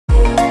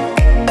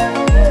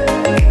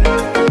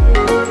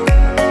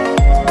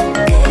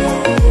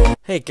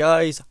Hey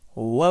guys,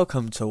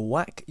 welcome to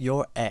Whack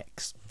Your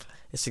Ex.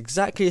 It's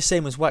exactly the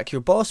same as Whack Your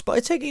Boss, but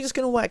I take it you're just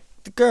going to whack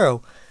the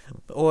girl.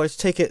 Or I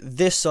take it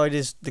this side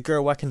is the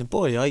girl whacking the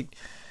boy. I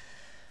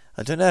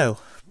don't know.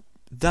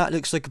 That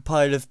looks like a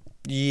pile of...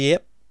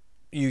 Yep,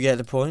 you get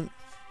the point.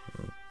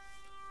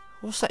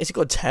 What's that? Is it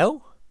got a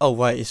tail? Oh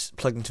right, it's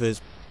plugged into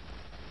his...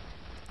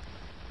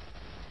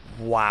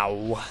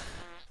 Wow.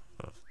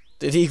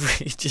 Did he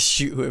really just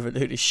shoot with a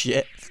load of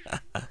shit?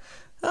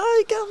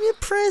 Oh, he got me a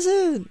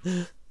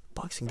present!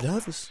 Boxing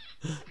gloves.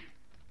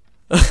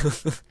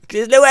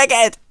 He's no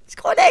egghead! He's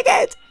got an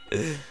egghead!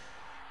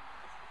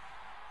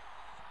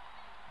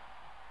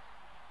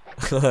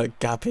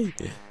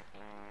 Gappy.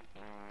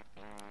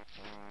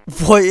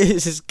 Why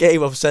is this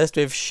game obsessed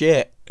with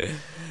shit?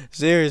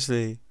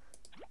 Seriously.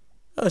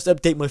 Oh, let's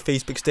update my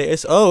Facebook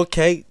status. Oh,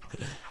 okay.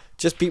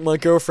 Just beat my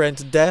girlfriend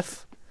to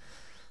death.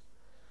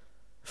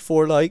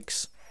 4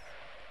 likes.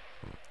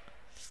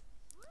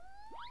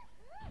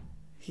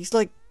 He's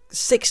like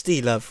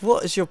 60, love.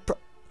 What is your what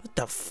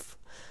the f...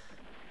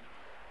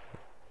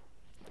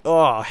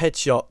 Oh,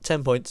 headshot.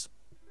 10 points.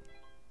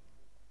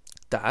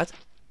 Dad?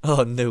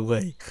 Oh, no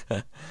way.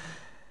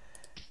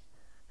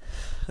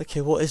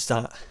 Okay, what is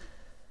that?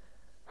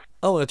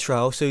 Oh, a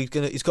trowel. So he's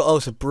got, oh,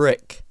 it's a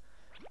brick.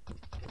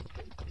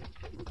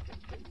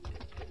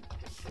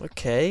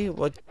 Okay,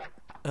 what,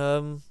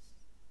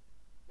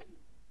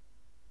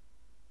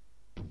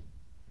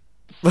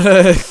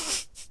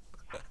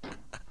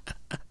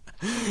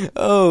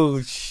 oh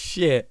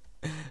shit.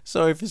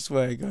 Sorry for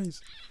swearing,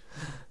 guys.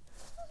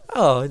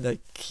 Oh, isn't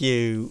that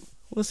cute?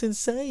 What's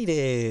inside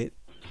it?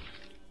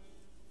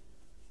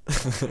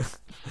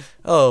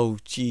 Oh,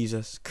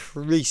 Jesus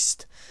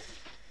Christ.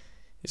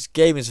 This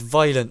game is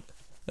violent.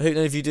 I hope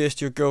none of you do this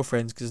to your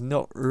girlfriends, because it's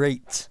not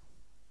right.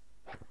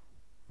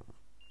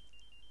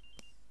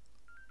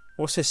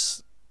 What's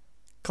this?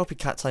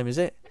 Copycat time, is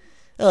it?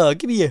 Oh,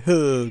 give me a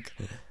hug.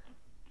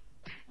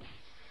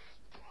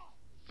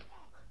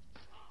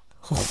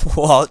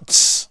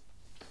 What?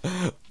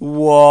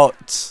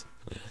 What?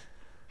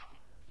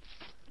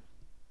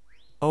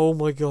 Oh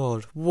my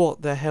god.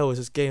 What the hell is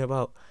this game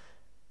about?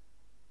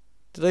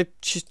 Did I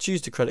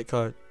choose the credit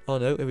card? Oh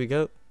no, here we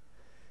go.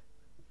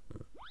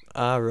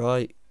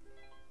 Alright.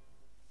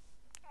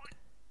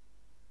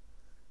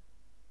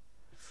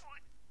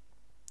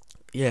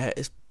 Yeah,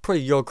 it's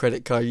probably your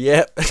credit card,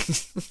 yep.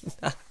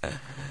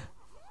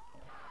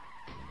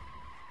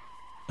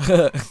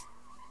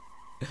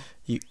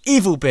 You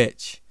evil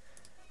bitch.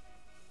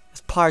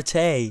 It's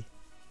partay.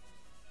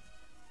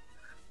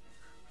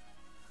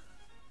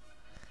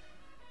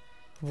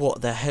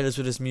 What the hell is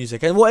with this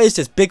music? And what is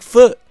this?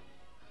 Bigfoot?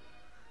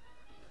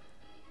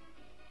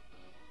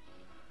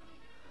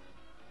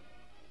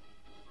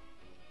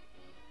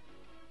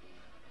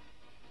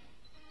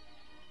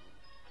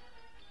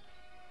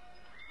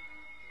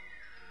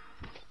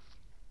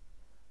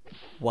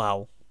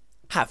 Wow.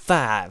 High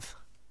five.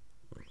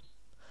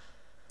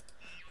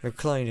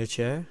 Recliner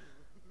chair.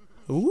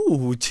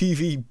 Ooh,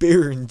 TV,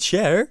 beer and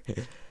chair.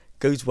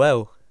 Goes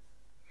well.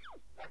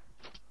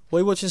 Why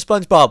are you watching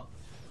SpongeBob?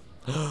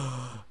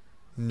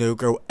 No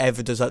girl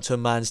ever does that to a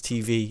man's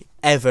TV.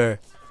 Ever.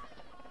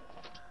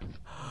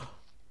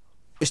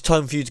 It's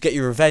time for you to get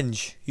your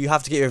revenge. You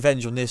have to get your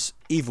revenge on this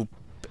evil...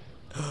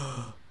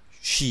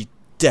 She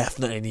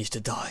definitely needs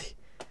to die.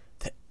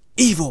 The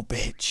evil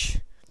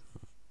bitch.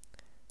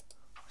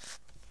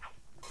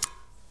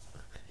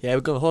 Yeah,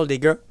 we're going on holiday,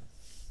 girl.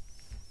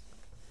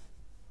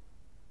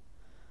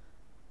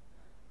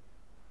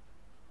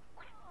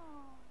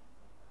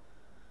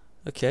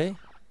 Okay.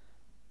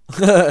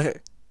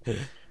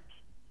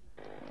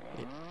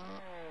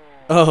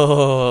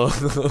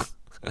 Oh.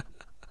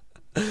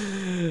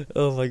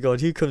 Oh my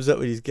god, who comes up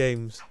with these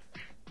games?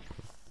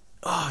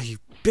 Oh, you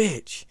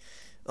bitch.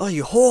 Oh,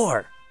 you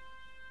whore.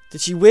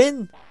 Did she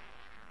win?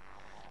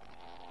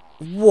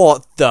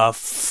 What the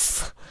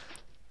f...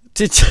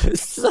 Did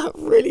that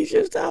really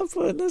just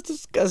happen? That's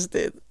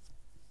disgusting.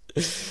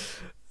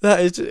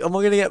 That is... Am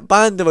I going to get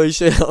banned if I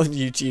show it on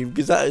YouTube?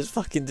 Because that is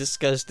fucking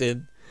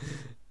disgusting.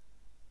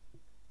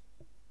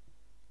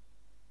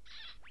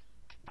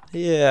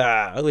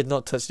 Yeah, I would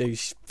not touch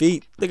those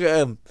feet. Look at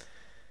him.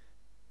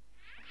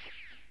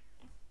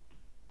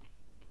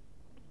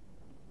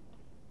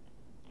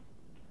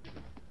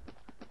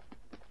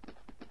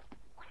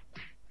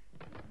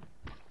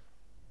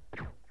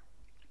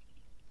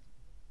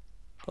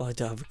 Oh, I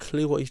don't have a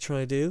clue what he's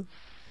trying to do.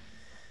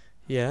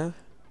 Yeah.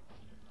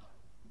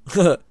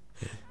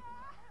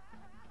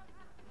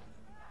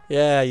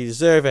 Yeah, you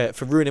deserve it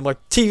for ruining my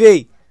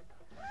TV.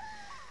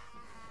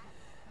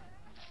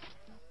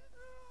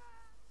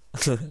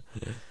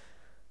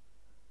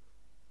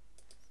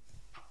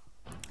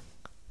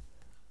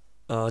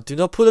 Do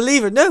not pull the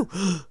lever, no!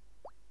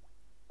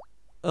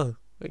 Oh,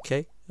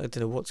 okay. I don't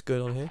know what's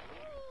going on here.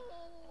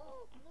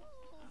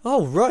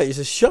 Oh, right, it's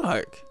a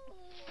shark.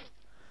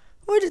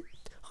 I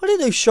didn't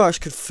know sharks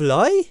could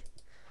fly.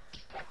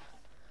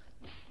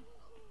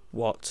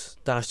 What?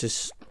 That's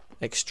just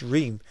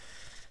extreme.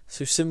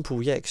 So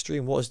simple, yet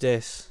extreme. What is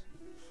this?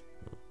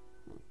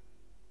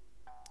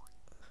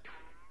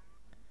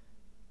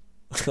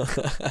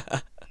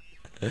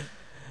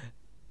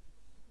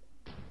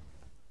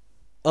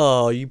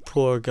 Oh, you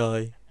poor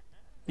guy.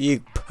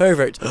 You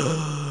pervert.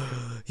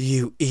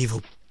 You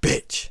evil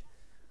bitch.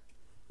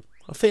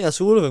 I think that's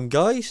all of them,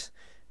 guys.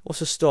 What's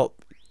the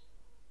stop?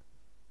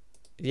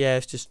 Yeah,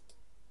 it's just...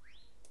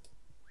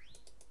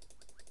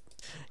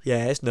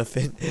 Yeah, it's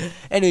nothing.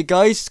 Anyway,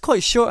 guys, it's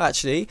quite short,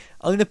 actually.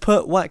 I'm going to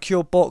put Whack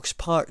Your Box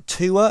Part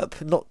 2 up.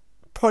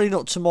 Probably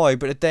not tomorrow,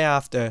 but the day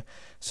after.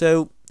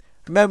 So,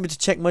 remember to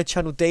check my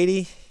channel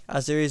daily,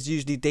 as there is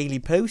usually daily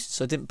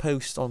posts. I didn't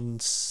post on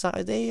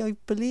Saturday, I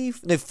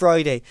believe. No,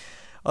 Friday.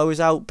 I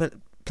was out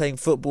playing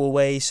football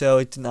away, so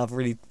I didn't have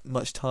really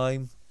much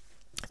time.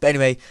 But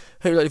anyway,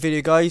 hope you liked the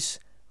video,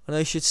 guys. And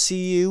I should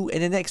see you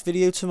in the next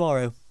video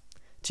tomorrow.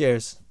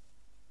 Cheers.